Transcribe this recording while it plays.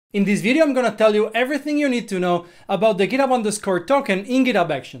In this video, I'm gonna tell you everything you need to know about the GitHub_Token in GitHub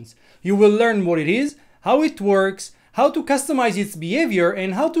Actions. You will learn what it is, how it works, how to customize its behavior,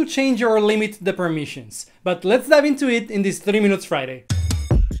 and how to change or limit the permissions. But let's dive into it in this 3 Minutes Friday.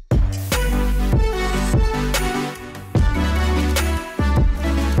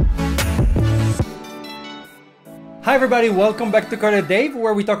 Hi everybody, welcome back to CoderDave,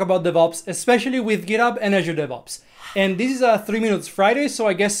 where we talk about DevOps, especially with GitHub and Azure DevOps. And this is a 3 Minutes Friday, so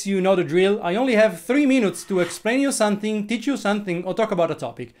I guess you know the drill. I only have 3 minutes to explain you something, teach you something, or talk about a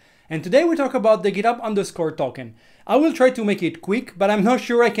topic. And today we talk about the GitHub_Token. I will try to make it quick, but I'm not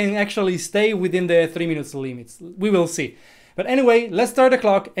sure I can actually stay within the 3 minutes limits. We will see. But anyway, let's start the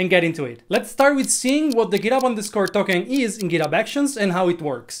clock and get into it. Let's start with seeing what the GitHub_Token is in GitHub Actions and how it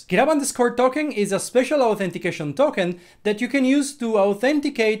works. GitHub_Token is a special authentication token that you can use to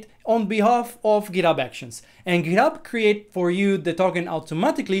authenticate on behalf of GitHub Actions. And GitHub creates for you the token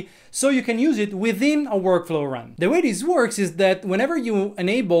automatically so you can use it within a workflow run. The way this works is that whenever you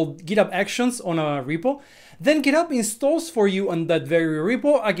enable GitHub Actions on a repo, then GitHub installs for you on that very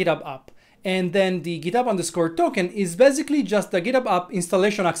repo a GitHub app. And then the GitHub_Token is basically just a GitHub app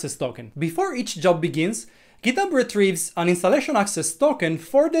installation access token. Before each job begins, GitHub retrieves an installation access token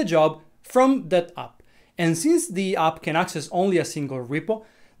for the job from that app. And since the app can access only a single repo,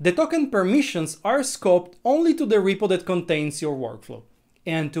 the token permissions are scoped only to the repo that contains your workflow.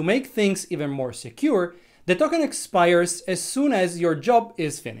 And to make things even more secure, the token expires as soon as your job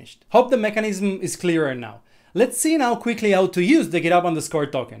is finished. Hope the mechanism is clearer now. Let's see now quickly how to use the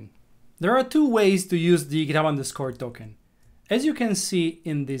GitHub_Token. There are two ways to use the GitHub_Token. As you can see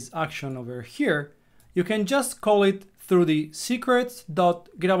in this action over here, you can just call it through the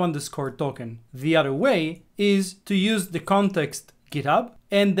secrets.github_token. The other way is to use the context GitHub,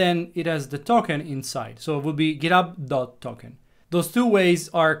 and then it has the token inside. So it will be GitHub.Token. Those two ways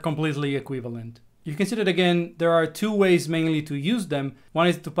are completely equivalent. You can see that again, there are two ways mainly to use them. One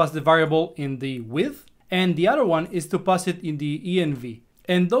is to pass the variable in the with, and the other one is to pass it in the env.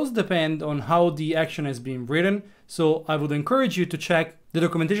 And those depend on how the action has been written, so I would encourage you to check the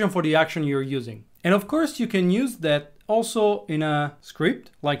documentation for the action you're using. And of course, you can use that also in a script,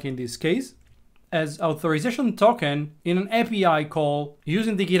 like in this case, as authorization token in an API call.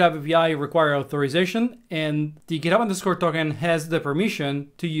 Using the GitHub API require authorization, and the GitHub_Token has the permission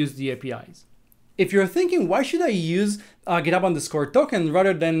to use the APIs. If you're thinking, why should I use a GitHub_Token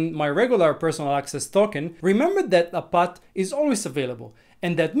rather than my regular personal access token, remember that a path is always available.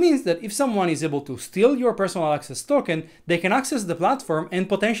 And that means that if someone is able to steal your personal access token, they can access the platform and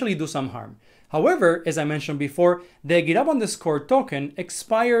potentially do some harm. However, as I mentioned before, the GitHub_Token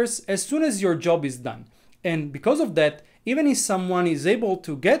expires as soon as your job is done. And because of that, even if someone is able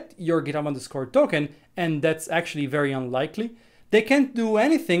to get your GitHub_Token, and that's actually very unlikely, they can't do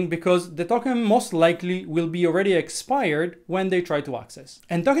anything because the token most likely will be already expired when they try to access.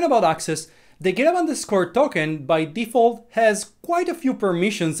 And talking about access, the GitHub_Token by default has quite a few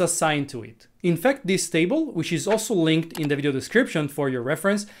permissions assigned to it. In fact, this table, which is also linked in the video description for your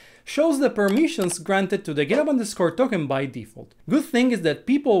reference, shows the permissions granted to the GitHub_Token by default. Good thing is that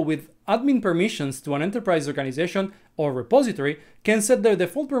people with admin permissions to an enterprise organization or repository can set their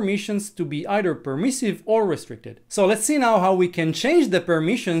default permissions to be either permissive or restricted. So let's see now how we can change the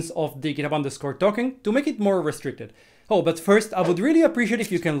permissions of the GitHub_Token to make it more restricted. Oh, but first, I would really appreciate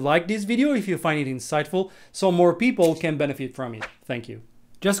if you can like this video if you find it insightful, so more people can benefit from it. Thank you.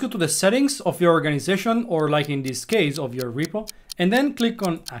 Just go to the settings of your organization, or like in this case of your repo, and then click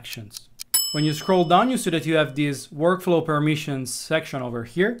on Actions. When you scroll down, you see that you have this workflow permissions section over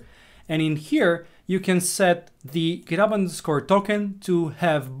here. And in here, you can set the GitHub_Token to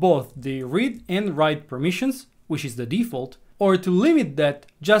have both the read and write permissions, which is the default, or to limit that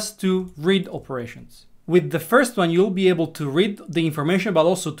just to read operations. With the first one, you'll be able to read the information, but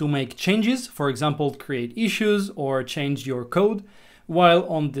also to make changes, for example, create issues or change your code. While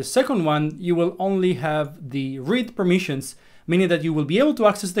on the second one, you will only have the read permissions, meaning that you will be able to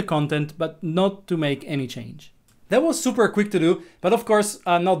access the content, but not to make any change. That was super quick to do, but of course,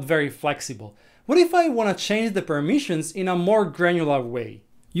 not very flexible. What if I want to change the permissions in a more granular way?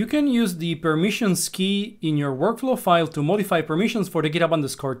 You can use the permissions key in your workflow file to modify permissions for the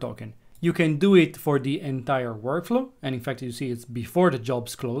GitHub_Token. You can do it for the entire workflow, and in fact, you see it's before the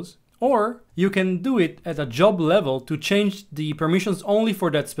jobs close. Or you can do it at a job level to change the permissions only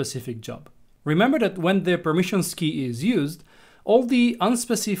for that specific job. Remember that when the permissions key is used, all the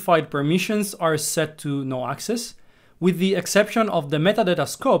unspecified permissions are set to no access, with the exception of the metadata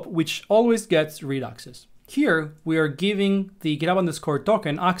scope, which always gets read access. Here, we are giving the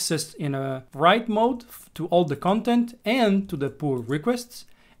GitHub_Token access in a write mode to all the content and to the pull requests,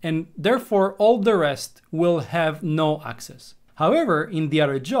 and therefore all the rest will have no access. However, in the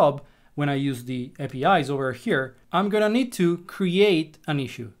other job, when I use the APIs over here, I'm gonna need to create an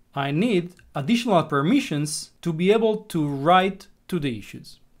issue. I need additional permissions to be able to write to the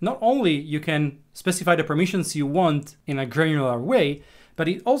issues. Not only you can specify the permissions you want in a granular way, but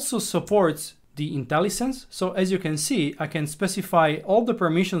it also supports the IntelliSense. So as you can see, I can specify all the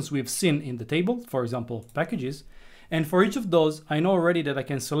permissions we've seen in the table, for example, packages. And for each of those, I know already that I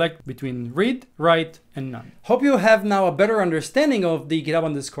can select between read, write, and none. Hope you have now a better understanding of the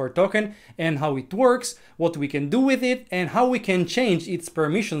GitHub_token and how it works, what we can do with it, and how we can change its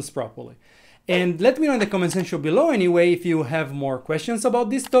permissions properly. And let me know in the comment section below anyway if you have more questions about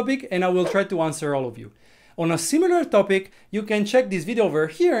this topic, and I will try to answer all of you. On a similar topic, you can check this video over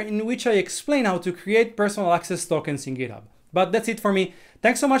here in which I explain how to create personal access tokens in GitHub. But that's it for me.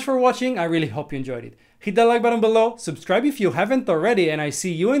 Thanks so much for watching. I really hope you enjoyed it. Hit that like button below, subscribe if you haven't already, and I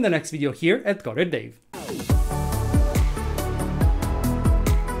see you in the next video here at CoderDave.